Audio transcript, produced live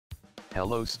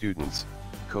Hello students,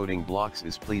 Coding Blocks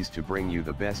is pleased to bring you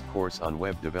the best course on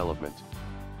web development.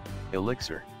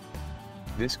 Elixir.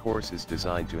 This course is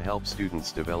designed to help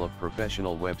students develop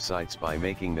professional websites by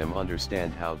making them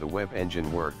understand how the web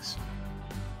engine works.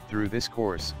 Through this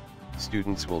course,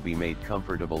 students will be made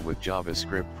comfortable with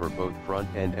JavaScript for both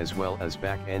front-end as well as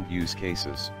back-end use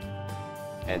cases.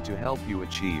 And to help you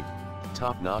achieve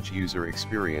top-notch user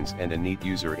experience and a neat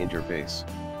user interface,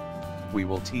 we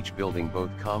will teach building both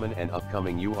common and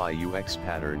upcoming UI/UX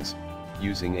patterns,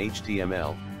 using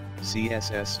HTML,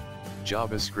 CSS,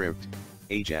 JavaScript,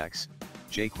 Ajax,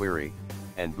 jQuery,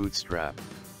 and Bootstrap.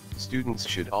 Students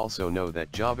should also know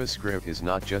that JavaScript is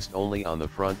not just only on the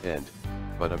front end,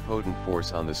 but a potent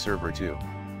force on the server too.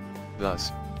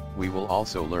 Thus, we will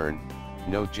also learn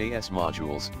NodeJS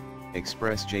modules,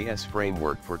 Express.js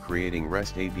framework for creating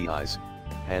REST APIs,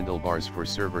 Handlebars for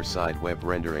server-side web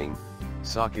rendering,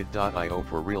 Socket.io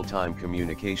for real-time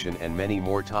communication, and many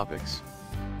more topics.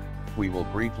 We will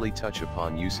briefly touch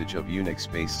upon usage of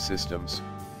Unix-based systems.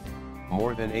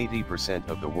 More than 80%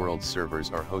 of the world's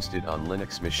servers are hosted on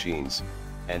Linux machines,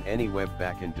 and any web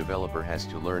backend developer has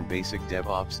to learn basic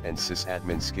DevOps and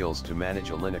sysadmin skills to manage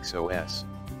a Linux OS.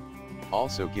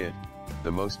 Also Git,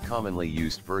 the most commonly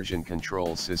used version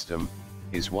control system,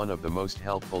 is one of the most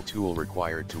helpful tools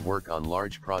required to work on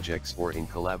large projects or in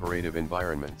collaborative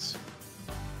environments.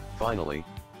 Finally,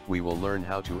 we will learn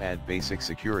how to add basic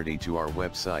security to our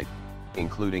website,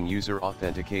 including user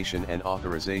authentication and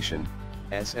authorization,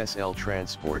 SSL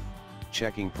transport,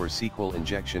 checking for SQL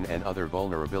injection and other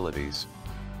vulnerabilities.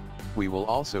 We will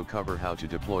also cover how to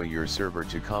deploy your server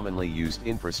to commonly used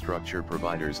infrastructure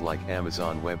providers like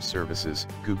Amazon Web Services,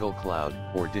 Google Cloud,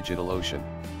 or DigitalOcean.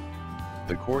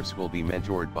 The course will be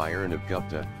mentored by Arnav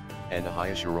Gupta and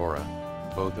Ayash Arora.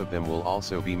 Both of them will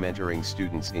also be mentoring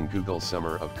students in Google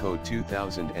Summer of Code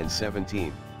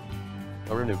 2017.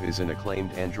 Arnav is an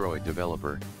acclaimed Android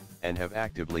developer, and have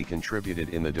actively contributed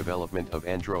in the development of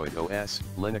Android OS,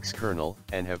 Linux kernel,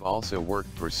 and have also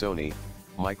worked for Sony,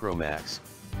 Micromax,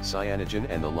 Cyanogen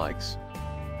and the likes.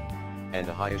 And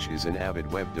Ayash is an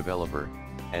avid web developer,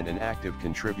 and an active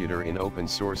contributor in open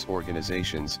source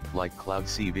organizations like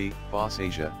CloudCV, FOSS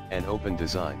Asia, and Open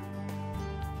Design.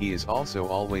 He is also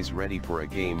always ready for a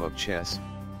game of chess,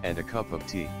 and a cup of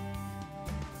tea.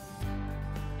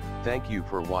 Thank you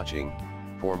for watching.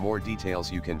 For more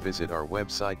details you can visit our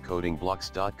website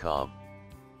codingblocks.com.